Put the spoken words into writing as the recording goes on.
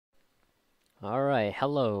Alright,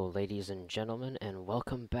 hello ladies and gentlemen, and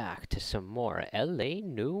welcome back to some more LA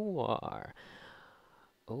Noire.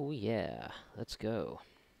 Oh yeah, let's go.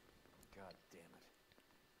 God damn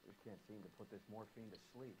it. We can't seem to put this morphine to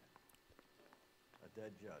sleep. A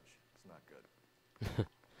dead judge. It's not good.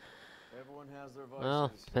 Everyone has their Well,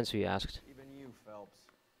 vices. depends who you asked. Even you, Phelps.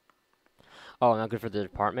 Oh, not good for the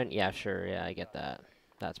department? Yeah, sure, yeah, I get that.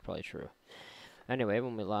 That's probably true. Anyway,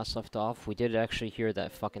 when we last left off, we did actually hear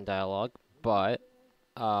that fucking dialogue, but,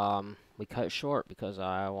 we cut it short because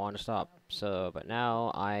I want to stop. So, but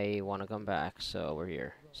now I want to come back, so we're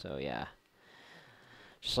here. So, yeah.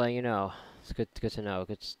 Just letting you know. It's good to know.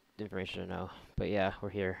 Information to know. But yeah, we're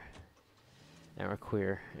here. And we're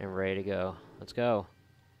queer and ready to go. Let's go.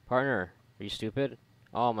 Partner, are you stupid?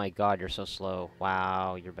 Oh my god, you're so slow.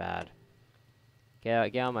 Wow, you're bad.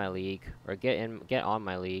 Get on my league. Or get on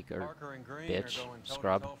my league, or Parker and Green bitch. are going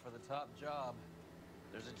Scrub. toe-to-toe for the top job.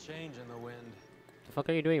 There's a change in the wind. The fuck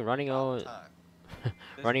are you doing running About time.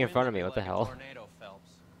 running in This front of wind me, will what be the like a hell? tornado, Phelps.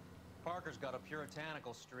 Parker's got a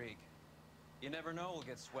puritanical streak. You never know we'll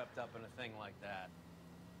get swept up in a thing like that.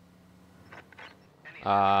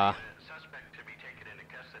 I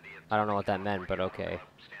don't know what that meant, but okay.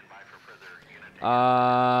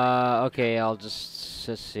 Okay, I'll just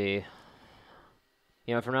see.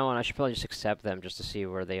 You know, from now on, I should probably just accept them just to see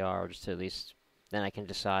where they are, just to at least, then I can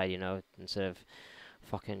decide, you know, instead of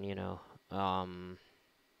fucking,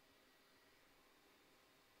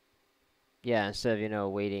 yeah, instead of,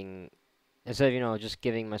 instead of, just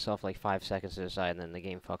giving myself like 5 seconds to decide, and then the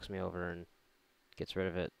game fucks me over and gets rid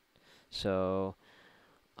of it. So,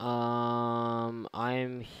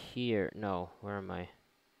 I'm here. No, where am I?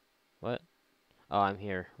 What? Oh, I'm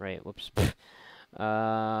here. Right. Whoops.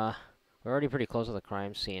 We're already pretty close to the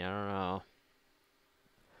crime scene. I don't know.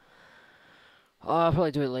 Oh, I'll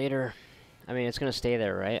probably do it later. I mean, it's gonna stay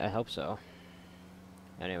there, right? I hope so.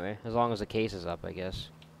 Anyway, as long as the case is up, I guess.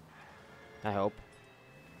 I hope.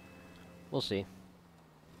 We'll see.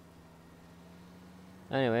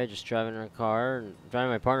 Anyway, just driving a car, and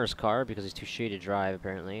driving my partner's car because he's too shitty to drive,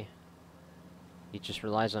 apparently. He just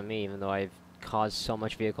relies on me, even though I've caused so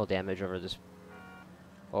much vehicle damage over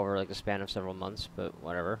like the span of several months, but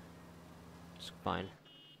whatever. It's fine.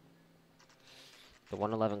 The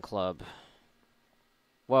 111 Club.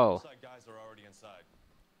 Whoa. Guys are already inside.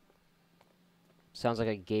 Sounds like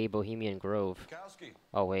a gay Bohemian Grove. Kowski.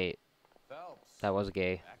 Oh, wait. Phelps. That was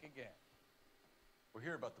gay. Back again. We're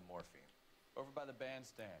here about the morphine. Over by the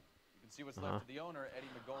bandstand. You can see what's left of the owner, Eddie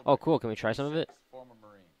McGoldrick. Oh, cool. Can we try some of it? Former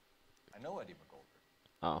Marine. I know Eddie McGoldrick.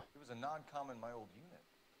 Oh. He was a non-com in my old unit.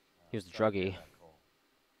 He was the druggie.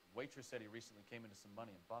 Waitress said he recently came into some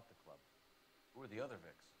money and bought the club. Who are the other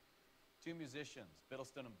Vics? Two musicians,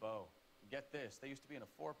 Biddleston and Bo. And get this, they used to be in a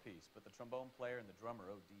four-piece, but the trombone player and the drummer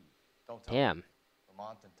OD'd. Don't tell Damn. me.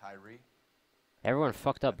 Lamont and Tyree. Everyone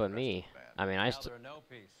fucked up but me. I mean, I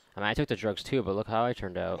took the drugs too, but look how I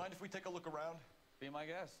turned out. Mind if we take a look around? Be my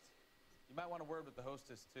guest. You might want a word with the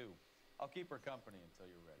hostess too. I'll keep her company until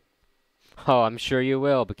you're ready. Oh, I'm sure you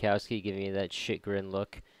will, Bukowski, giving me that shit grin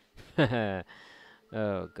look.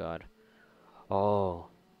 Oh, God. Oh.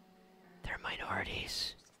 They're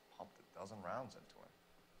minorities. Must have pumped a dozen rounds into him.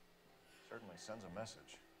 Certainly sends a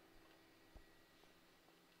message.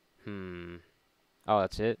 Oh,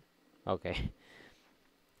 that's it? Okay.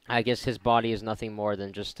 I guess his body is nothing more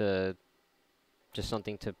than just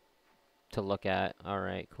something to look at.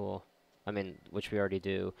 Alright, cool. I mean, which we already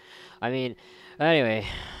do. I mean, anyway,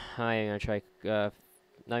 I'm gonna try, not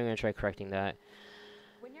even gonna try correcting that.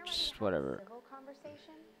 Just whatever.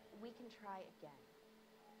 We can try again.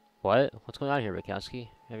 What? What's going on here, Bukowski?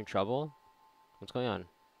 Having trouble? What's going on?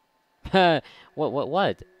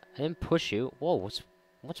 What? I didn't push you. Whoa, what's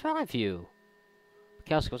wrong with you?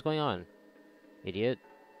 Bukowski, what's going on? Idiot.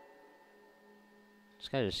 This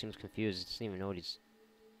guy just seems confused. He doesn't even know what he's...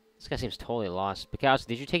 This guy seems totally lost. Bukowski,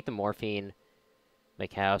 did you take the morphine?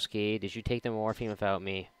 Bukowski, did you take the morphine without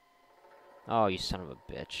me? Oh, you son of a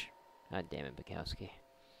bitch. God damn it, Bukowski.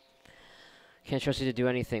 Can't trust you to do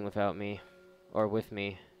anything without me. Or with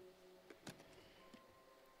me.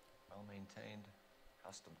 Well-maintained,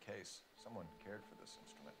 custom case. Someone cared for this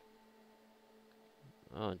instrument.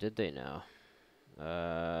 Oh, did they now?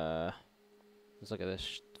 Let's look at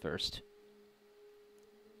this first.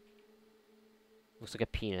 Looks like a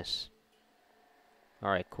penis.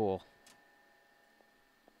 Alright, cool.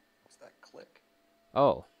 What's that click?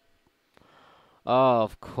 Oh. Oh,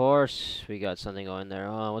 of course we got something going there.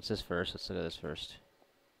 Oh, what's this first? Let's look at this first.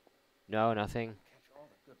 No, nothing.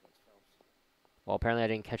 Well, apparently I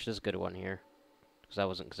didn't catch this good one here.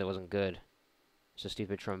 Because it wasn't good. It's a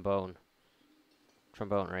stupid trombone.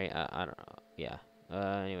 Trombone, right? I don't know. Yeah.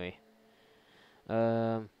 Anyway.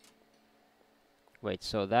 Um. Wait,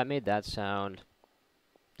 so that made that sound.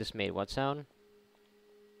 This made what sound?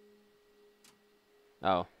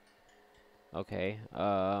 Oh. Okay.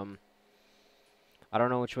 I don't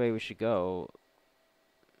know which way we should go.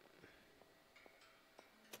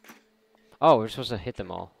 Oh, we're supposed to hit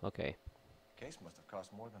them all. Okay. Case must have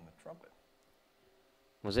cost more than the trumpet.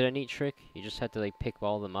 Was it a neat trick? You just had to like pick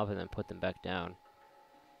all of them up and then put them back down.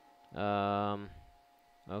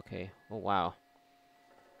 Okay. Oh wow.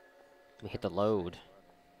 We hit the load.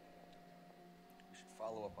 We should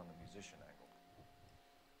follow up on the musician angle.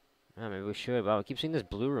 Yeah, maybe we should. But I keep seeing this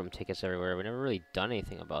Blue Room tickets everywhere. We never really done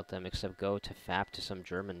anything about them except go to FAP to some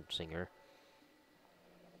German singer.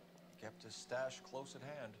 Kept his stash close at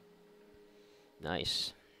hand.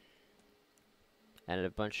 Nice. Added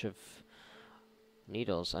a bunch of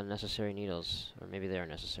needles, unnecessary needles. Or maybe they are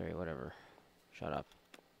necessary, whatever. Shut up.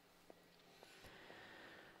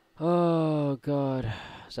 Oh, God.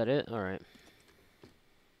 Is that it? Alright.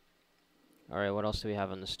 Alright, what else do we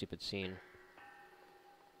have on this stupid scene?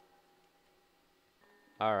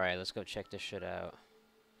 Alright, let's go check this shit out.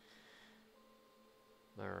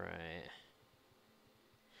 Alright.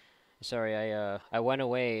 Sorry, I went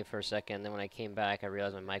away for a second, then when I came back I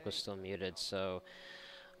realized my mic was still muted, so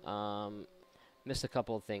missed a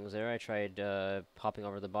couple of things there. I tried popping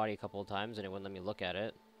over the body a couple of times and it wouldn't let me look at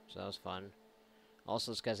it, so that was fun.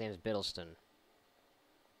 Also, this guy's name is Biddleston.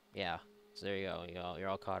 Yeah, so there you go, you're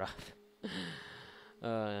all caught up.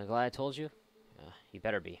 Glad I told you? You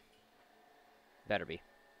better be. Better be.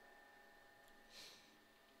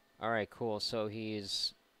 Alright, cool, so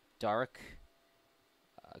he's dark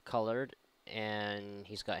colored, and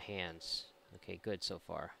he's got hands. Okay, good so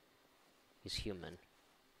far. He's human.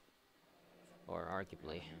 Or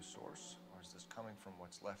arguably. News source, or is this coming from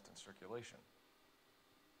what's left in circulation?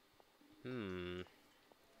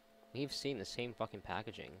 We've seen the same fucking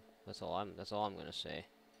packaging. That's all I'm gonna say.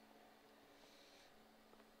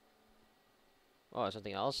 Oh,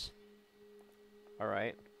 something else?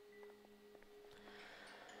 Alright.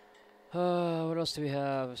 What else do we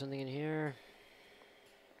have? Something in here?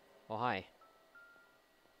 Oh, hi.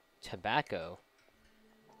 Tobacco.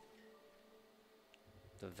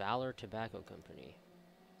 The Valor Tobacco Company.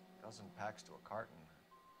 A dozen packs to a carton,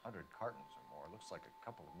 100 cartons or more. Looks like a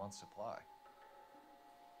couple of months' supply.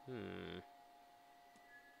 A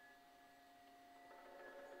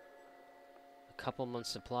couple months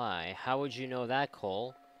supply. How would you know that,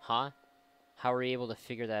 Cole? Huh? How were you able to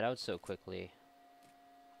figure that out so quickly?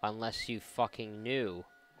 Unless you fucking knew.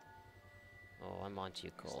 Oh, I'm onto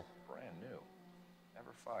you, Cole. Brand new.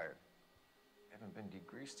 Never fired. Haven't been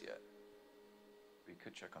degreased yet. We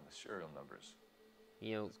could check on the serial numbers.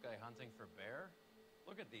 You know, This guy hunting for bear?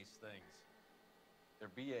 Look at these things. They're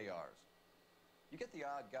BARs. You get the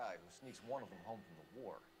odd guy who sneaks one of them home from the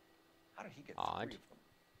war. How did he get Odd? 3 of them?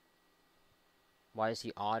 why is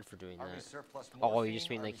he odd for doing Army that? surplus Oh, morphine, you just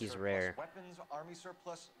mean like Army he's surplus rare. Weapons, Army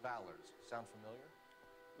surplus valors. Sound familiar?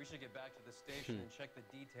 We should get back to the station and check the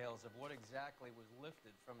details of what exactly was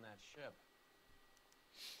lifted from that ship.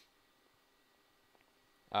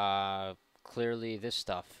 Clearly this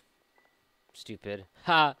stuff. Stupid.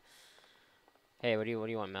 Ha! Hey, what do you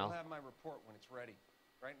want, I'll Mel? have my report when it's ready.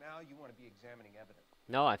 Right now, you want to be examining evidence.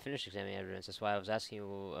 No, I finished examining evidence. That's why I was asking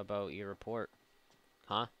you about your report.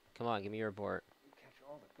 Huh? Come on, give me your report. You catch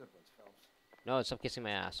all the good ones, Phelps. No, stop kissing my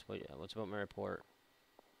ass. What's about my report?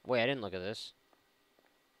 Wait, I didn't look at this.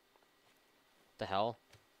 The hell?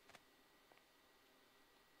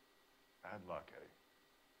 Bad luck, Eddie.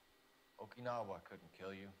 Okinawa couldn't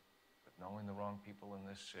kill you, but knowing the wrong people in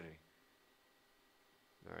this city.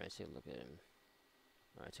 Alright, let's take a look at him.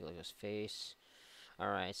 Alright, take a look at his face.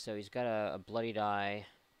 Alright, so he's got a bloodied eye.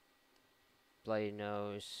 Bloody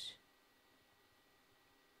nose.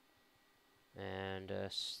 And a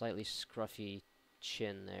slightly scruffy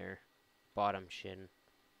chin there. Bottom chin.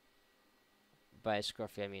 By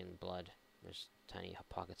scruffy, I mean blood. There's tiny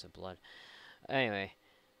pockets of blood. Anyway,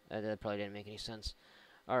 that probably didn't make any sense.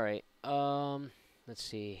 Alright, let's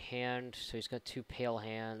see. Hand. So he's got 2 pale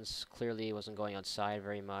hands. Clearly he wasn't going outside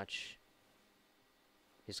very much.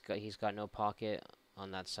 He's got no pocket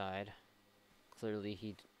on that side. Clearly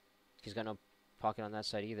he's got no pocket on that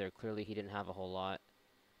side either. Clearly he didn't have a whole lot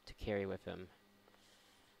to carry with him.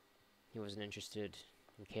 He wasn't interested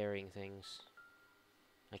in carrying things.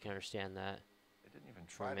 I can understand that. They didn't even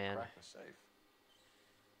try to man. crack the safe.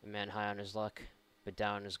 A man high on his luck, but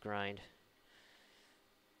down on his grind.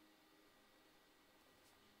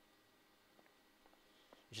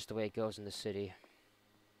 Just the way it goes in the city.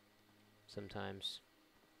 Sometimes.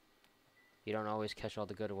 You don't always catch all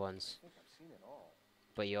the good ones. I think I've seen him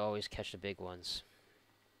but you always catch the big ones.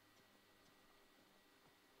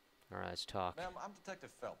 Alright, let's talk. Ma'am, I'm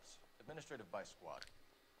Detective Phelps, Administrative Vice Squad.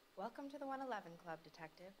 Welcome to the 111 Club,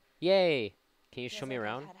 Detective. Yay! Can you show Feels me like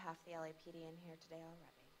around? I've had half the LAPD in here today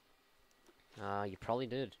already. You probably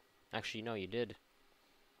did. Actually, no, you did.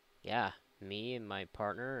 Yeah, me and my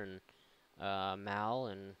partner and Mal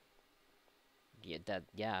and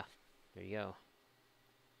yeah. There you go.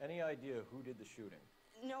 Any idea who did the shooting?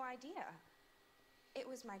 No idea. It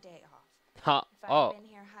was my day off. Ha! If I Oh, had been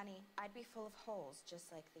here, honey, I'd be full of holes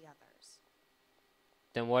just like the others.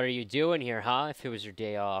 then what are you doing here, huh? If it was your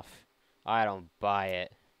day off, I don't buy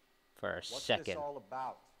it for a What's second. this all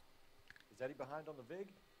about? Is Eddie behind on the vig?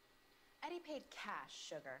 Eddie paid cash,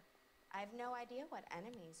 sugar. I have no idea what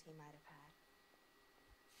enemies he might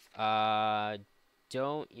have had.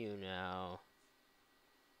 Don't you now?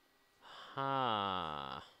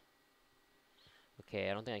 Huh. Okay,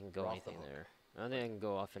 I don't think I can go You're off anything the hook. there. I don't think I can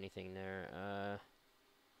go off anything there.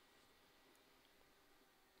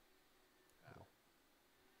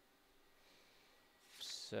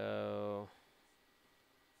 So...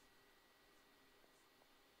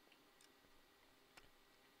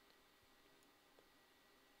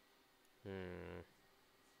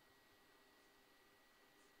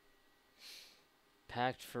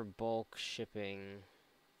 Packed for bulk shipping.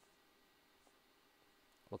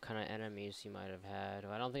 What kind of enemies you might have had?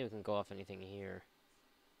 Well, I don't think we can go off anything here.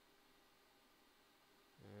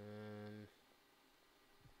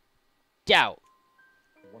 Doubt!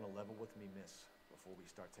 You want to level with me, miss, before we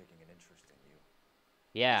start taking an interest in you.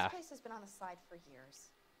 Yeah. This place has been on the slide for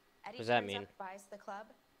years. Eddie What does that turns mean? up, buys the club,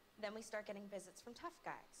 then we start getting visits from tough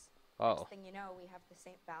guys. Oh. Next thing you know, we have the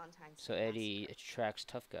St. Valentine's So Day Eddie massacre. attracts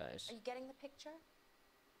tough guys. Are you getting the picture?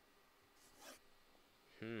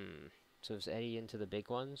 So is Eddie into the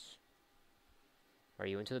big ones? Are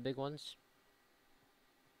you into the big ones?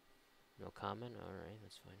 No comment? Alright,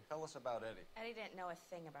 that's fine. Tell us about Eddie. Eddie didn't know a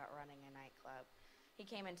thing about running a nightclub. He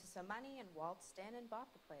came into some money and waltzed in and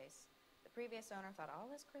bought the place. The previous owner thought all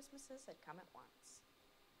his Christmases had come at once.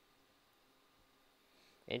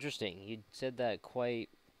 Interesting. You said that quite...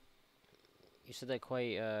 You said that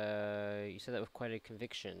quite, you said that with quite a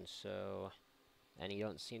conviction, so... And you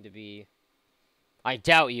don't seem to be... I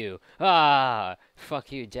doubt you! Ah!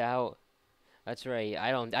 Fuck you, doubt. That's right.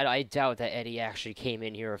 I doubt that Eddie actually came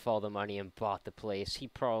in here with all the money and bought the place. He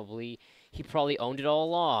probably owned it all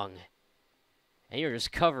along. And you're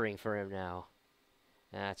just covering for him now.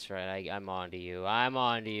 That's right. I'm on to you. I'm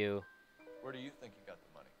on to you. Where do you think he got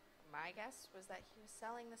the money? My guess was that he was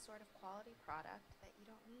selling the sort of quality product that you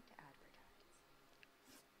don't need to advertise.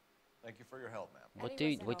 Thank you for your help, ma'am. What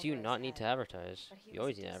Eddie do was in you over his not need to head, advertise? but he You was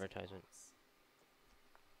always a need decent advertisement. boss.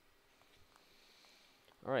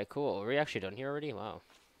 All right, cool. Are we actually done here already? Wow.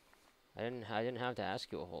 I didn't have to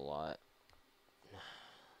ask you a whole lot.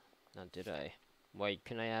 Now did I? Wait,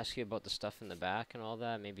 can I ask you about the stuff in the back and all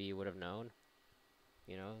that? Maybe you would have known.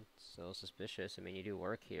 You know, it's a little suspicious. I mean, you do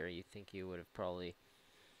work here. You think you would have probably...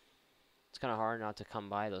 It's kind of hard not to come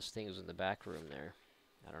by those things in the back room there.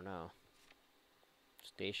 I don't know.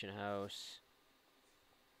 Station house.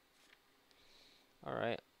 All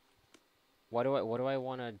right. What do I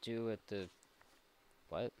want to do at the...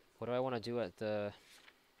 What? What do I want to do at the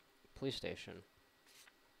police station?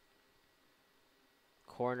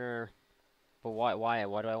 Corner... But why?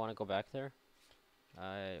 Why do I want to go back there?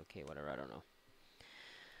 Okay, whatever. I don't know.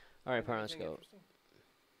 All right, partner, let's go.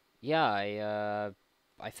 Yeah,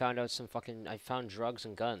 I found out some fucking. I found drugs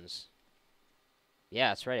and guns. Yeah,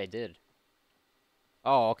 that's right. I did.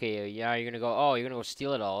 Oh, okay. Yeah, you're gonna go. Oh, you're gonna go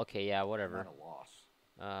steal it all. Okay, yeah, whatever. Not a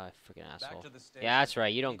loss. Freaking asshole. Back to the station. Yeah, that's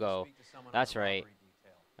right. You don't Need to go. speak to someone on That's the right. robbery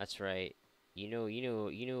detail. That's right. You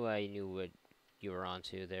knew I knew what you were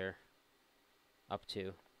onto there. Up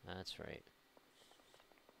to. That's right.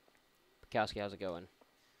 Bukowski, how's it going?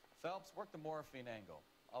 Phelps, work the morphine angle.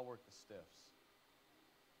 I'll work the stiffs.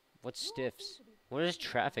 What stiffs? What is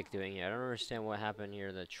traffic doing here? I don't understand what happened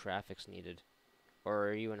here that traffic's needed. Or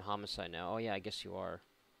are you in homicide now? Oh yeah, I guess you are.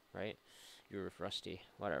 Right? You're with Rusty.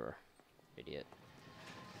 Whatever. Idiot.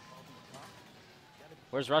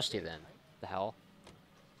 Where's Rusty then? The hell?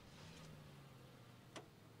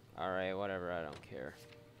 Alright, whatever, I don't care.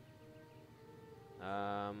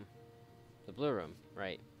 The blue room,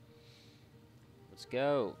 right. Let's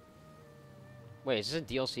go. Wait, is this a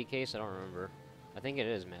DLC case? I don't remember. I think it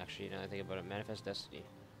is, actually, now that I think about it. Manifest Destiny.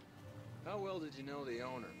 How well did you know the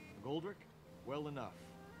owner? Goldrick? Well enough.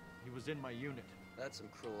 He was in my unit. That's some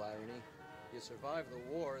cruel irony. You survive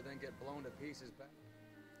the war, then get blown to pieces back.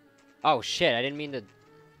 Oh shit, I didn't mean to...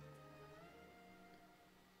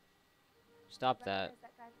 Stop that. Recognize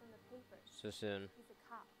that guy from the papers. So soon. He's a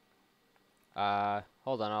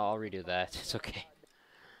Hold on, I'll redo that. It's okay.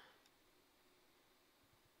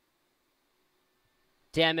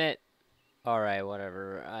 Damn it! Alright,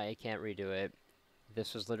 whatever. I can't redo it.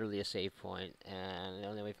 This was literally a save point, and the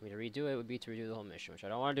only way for me to redo it would be to redo the whole mission, which I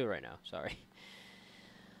don't want to do right now. Sorry.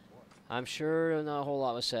 I'm sure not a whole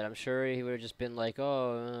lot was said. I'm sure he would have just been like,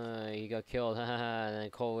 oh, he got killed, haha, and then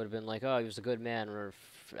Cole would have been like, oh, he was a good man, or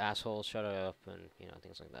asshole, shut up, and, you know,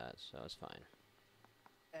 things like that, so it's fine.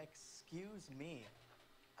 Excuse me.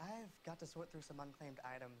 I've got to sort through some unclaimed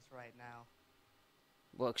items right now.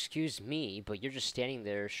 Well, excuse me, but you're just standing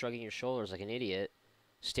there shrugging your shoulders like an idiot,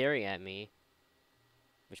 staring at me.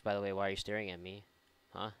 Which, by the way, why are you staring at me?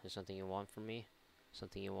 Huh? Is something you want from me?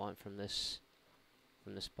 Something you want from this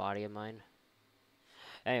body of mine?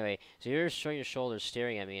 Anyway, so you're shrugging your shoulders,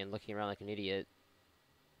 staring at me, and looking around like an idiot,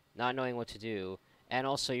 not knowing what to do, and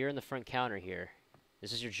also you're in the front counter here.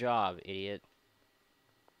 This is your job, idiot.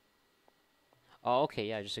 Oh, okay,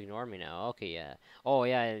 yeah, just ignore me now. Okay, yeah. Oh,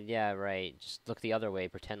 yeah, yeah, right. Just look the other way,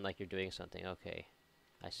 pretend like you're doing something. Okay.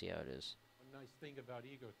 I see how it is. One nice thing about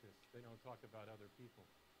egotists, they don't talk about other people.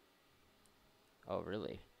 Oh,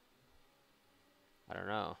 really? I don't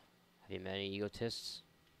know. Have you met any egotists?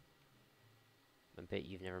 I bet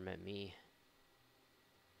you've never met me.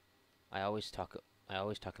 I always talk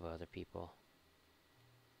about other people.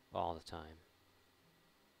 All the time.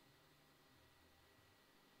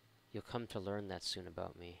 You'll come to learn that soon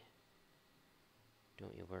about me.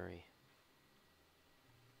 Don't you worry.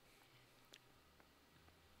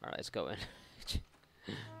 Alright, let's go in.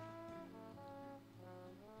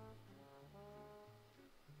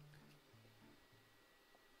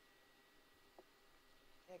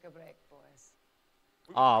 Take a break, boys.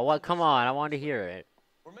 Oh, what? Come on, I want to hear it.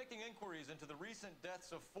 We're making inquiries into the recent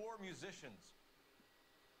deaths of 4 musicians.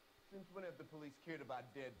 Since when have the police cared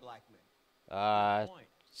about dead black men?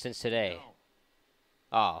 Since today.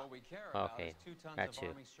 What Oh, we care about okay. is 2 tons Got of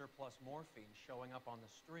you. Army surplus morphine showing up on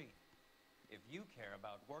the street. If you care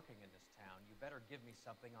about working in this town, you better give me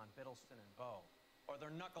something on Biddleston and Bow, or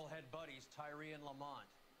their knucklehead buddies Tyree and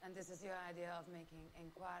Lamont. And this is your idea of making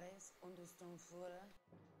inquiries, Untersturmführer?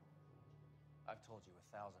 I've told you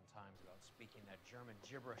 1,000 times about speaking that German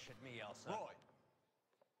gibberish at me, Elsa. Roy,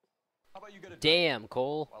 how about you get a Damn,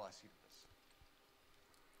 Cole. while I see to this?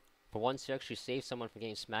 For once, you actually saved someone from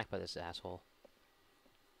getting smacked by this asshole.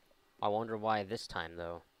 I wonder why this time,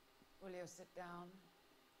 though. Will you sit down?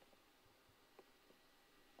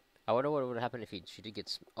 I wonder what would happen if she did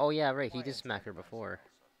get oh, yeah, right, he did smack her before.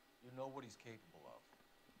 You know what he's capable of.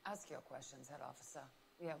 Ask your questions, head officer.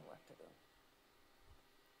 We have work to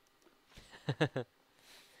do.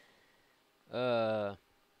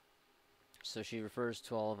 So she refers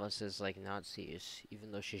to all of us as, like, Nazis,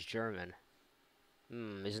 even though she's German.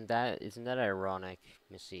 Isn't that ironic,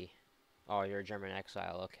 Missy? Oh, you're a German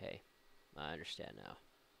exile, okay. I understand now.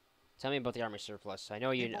 Tell me about the army surplus. I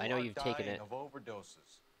know you've taken it. Of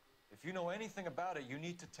overdoses. If you know anything about it, you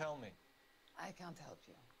need to tell me. I can't help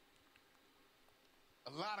you.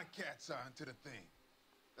 A lot of cats are into the thing.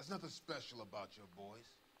 There's nothing special about your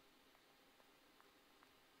boys.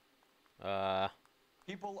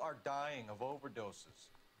 People are dying of overdoses.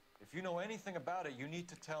 If you know anything about it, you need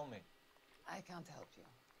to tell me. I can't help you.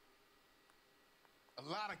 A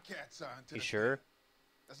lot of cats are into You the sure? thing.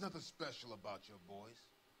 There's nothing special about your boys.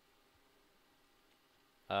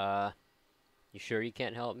 You sure you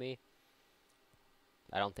can't help me?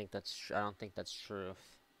 I don't think that's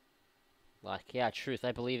truth. Like, yeah, truth,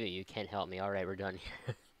 I believe it. You can't help me. Alright, we're done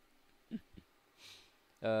here.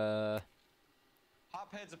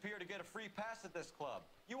 Hopheads appear to get a free pass at this club.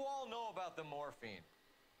 You all know about the morphine.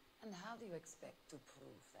 And how do you expect to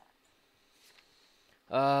prove that?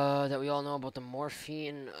 That we all know about the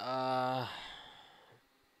morphine, I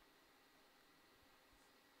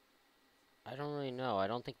don't really know. I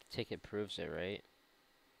don't think the ticket proves it, right?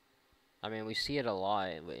 I mean, we see it a lot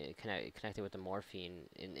connected with the morphine.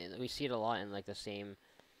 We see it a lot in, like, the same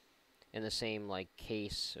like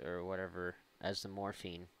case or whatever as the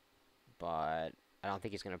morphine, but I don't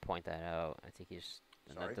think he's gonna point that out. I think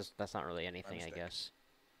that's not really anything, I guess.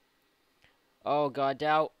 Oh God,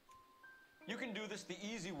 doubt. You can do this the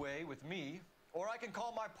easy way with me, or I can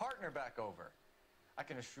call my partner back over. I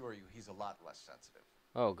can assure you he's a lot less sensitive.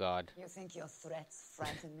 Oh God. You think your threats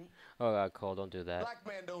frighten me? Oh God, Cole, don't do that. Black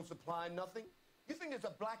man don't supply nothing. You think there's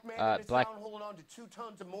a black man in this black- town holding on to 2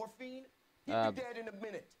 tons of morphine? He'd be dead in a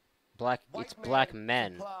minute. It's black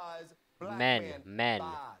men. Supplies, black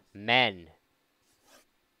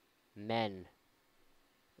Men.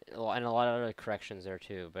 Well, and a lot of other corrections there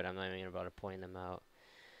too, but I'm not even about to point them out.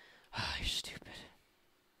 You're stupid.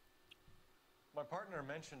 My partner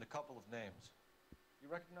mentioned a couple of names. You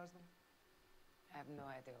recognize them? I have no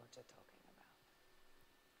idea what you're talking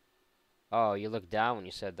about. Oh, you looked down when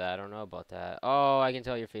you said that. I don't know about that. Oh, I can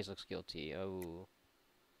tell your face looks guilty. Oh.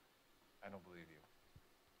 I don't believe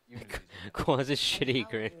you. Unity's Cool, this is And shitty how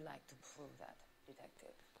grin. would you like to prove that,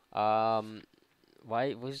 detective?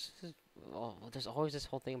 Why was this? Oh, there's always this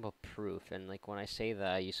whole thing about proof, and like when I say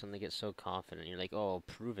that, you suddenly get so confident. You're like, oh,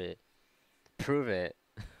 prove it, prove it.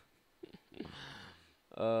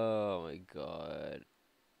 Oh my god.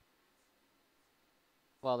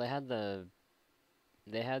 Well, they had the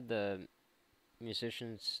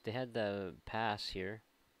musicians, they had the pass here.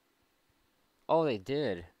 Oh, they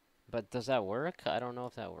did. But does that work? I don't know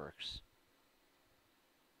if that works.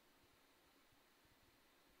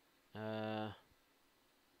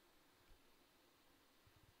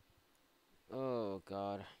 Oh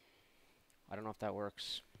god. I don't know if that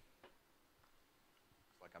works.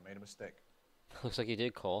 Looks like I made a mistake. Looks like you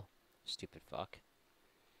did, Cole. Stupid fuck.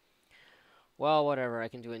 Well, whatever. I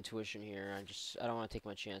can do intuition here. I don't want to take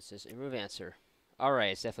my chances. Remove answer.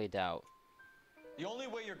 Alright, it's definitely doubt. The only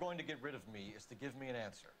way you're going to get rid of me is to give me an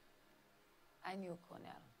answer. I knew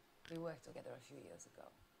Cornell. We worked together a few years ago.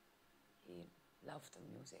 He loved the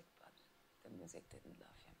music, but the music didn't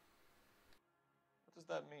love him. What does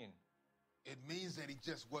that mean? It means that he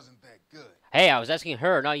just wasn't that good. Hey, I was asking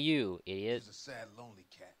her, not you, idiot. He's a sad, lonely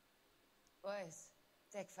cat. Boys,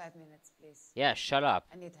 take 5 minutes, please. Yeah, shut up.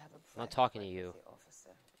 I need to have a I'm not private talking to word you. with the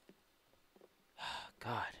officer.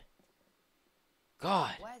 God.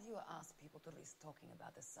 God. Why do you ask people to risk talking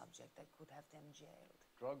about a subject that could have them jailed?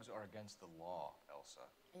 Drugs are against the law, Elsa.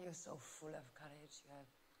 You're so full of courage, you have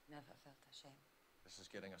never felt ashamed. This is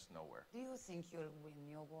getting us nowhere. Do you think you'll win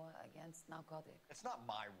your war against narcotics? It's not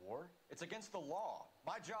my war. It's against the law.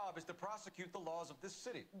 My job is to prosecute the laws of this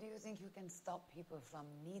city. Do you think you can stop people from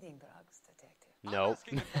needing drugs, detective? Nope.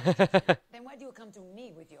 Then why do you come to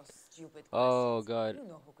me with your stupid questions? Oh god. You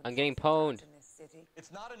know who I'm getting controls the pwned. drugs in this city.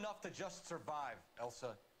 It's not enough to just survive,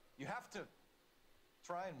 Elsa. You have to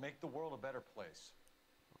try and make the world a better place.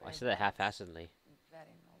 I said that half-assedly.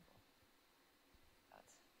 Very noble. But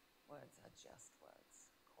words are just words,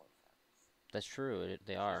 Coldfellas. That's true.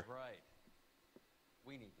 They are. She's right.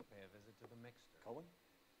 We need to pay a visit to the mixer. Cullen?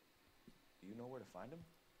 Do you know where to find him?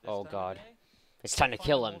 This Oh time of god. day? It's time to Find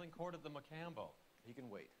kill the him. holding court at the Macambo. He can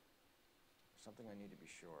wait. There's something I need to be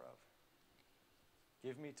sure of.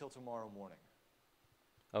 Give me till tomorrow morning.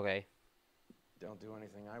 Okay. Don't do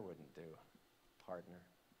anything I wouldn't do, partner.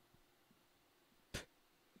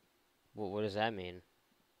 What does that mean?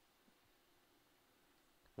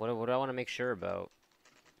 What do I want to make sure about?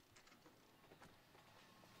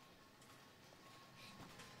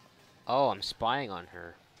 Oh, I'm spying on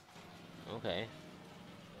her. Okay.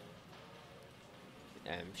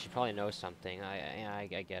 She probably knows something. I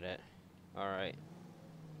get it. All right.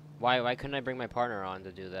 Why couldn't I bring my partner on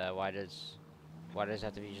to do that? Why does it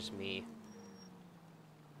have to be just me?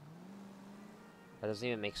 That doesn't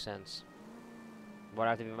even make sense. Why do I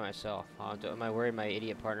have to be by myself? Am I worried my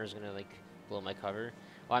idiot partner's gonna like blow my cover?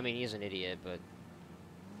 Well, I mean he's an idiot, but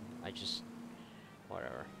I just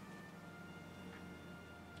whatever.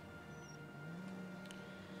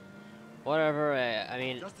 Whatever. I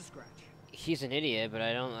mean, Just a scratch. he's an idiot, but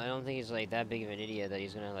I don't think he's like that big of an idiot that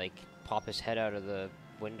he's gonna like pop his head out of the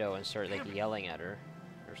window and start like yelling at her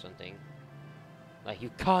or something. Like, you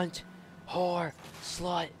cunt, whore,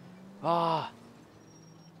 slut, ah.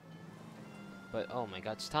 But oh my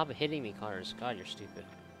god, stop hitting me, Connors. God, you're stupid.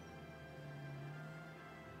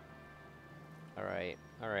 Alright,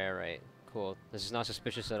 alright. Cool. This is not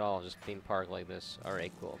suspicious at all, just being parked like this.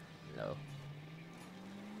 Alright, cool. No.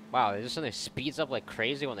 Wow, they just suddenly speeds up like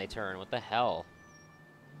crazy when they turn. What the hell?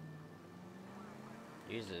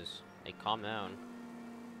 Jesus. Like, calm down.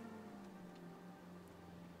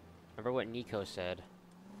 Remember what Nico said.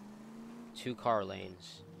 2 car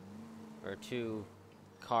lanes. Or 2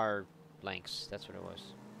 car lengths. That's what it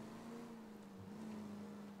was.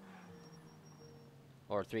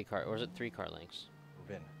 Or 3 car, or is it 3 car lengths? Move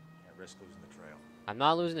in. Can't risk losing the trail. I'm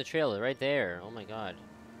not losing the trail, right there. Oh my god.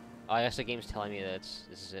 Oh, I guess the game's telling me that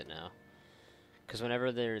this is it now. Because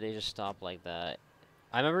whenever they just stop like that,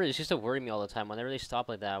 I remember it used to worry me all the time. Whenever they stop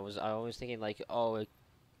like that, I was always thinking like, oh, what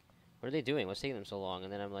are they doing? What's taking them so long?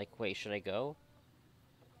 And then I'm like, wait, should I go?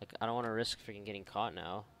 Like, I don't want to risk freaking getting caught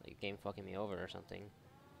now. Like, game fucking me over or something.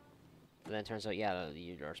 But then it turns out, yeah,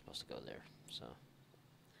 you are supposed to go there. So,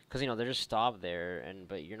 because you know they're just stopped there,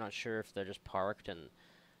 but you're not sure if they're just parked and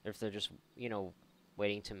if they're just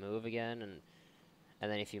waiting to move again, and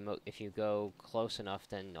then if you go close enough,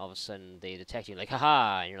 then all of a sudden they detect you, like,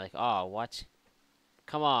 haha, and you're like, oh, what?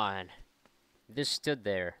 Come on, Just stood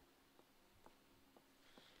there.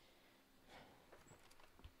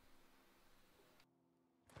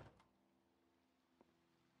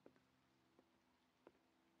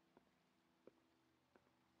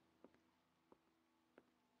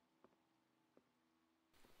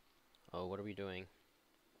 Oh, what are we doing?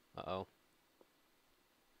 Uh-oh.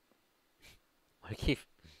 I keep...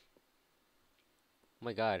 Oh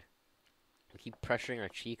my god. We keep pressuring our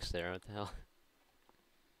cheeks there, what the hell?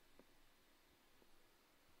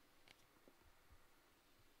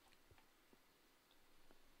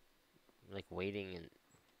 I'm like waiting and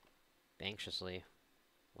anxiously.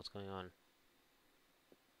 What's going on?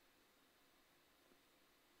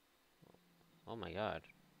 Oh my god.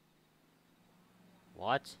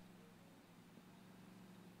 What?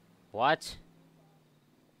 What?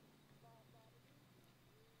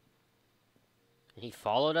 And he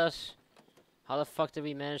followed us? How the fuck did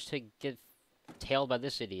we manage to get tailed by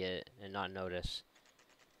this idiot and not notice?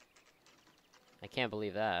 I can't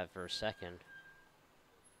believe that for a second.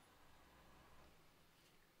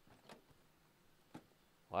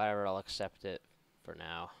 Whatever, I'll accept it for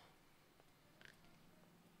now.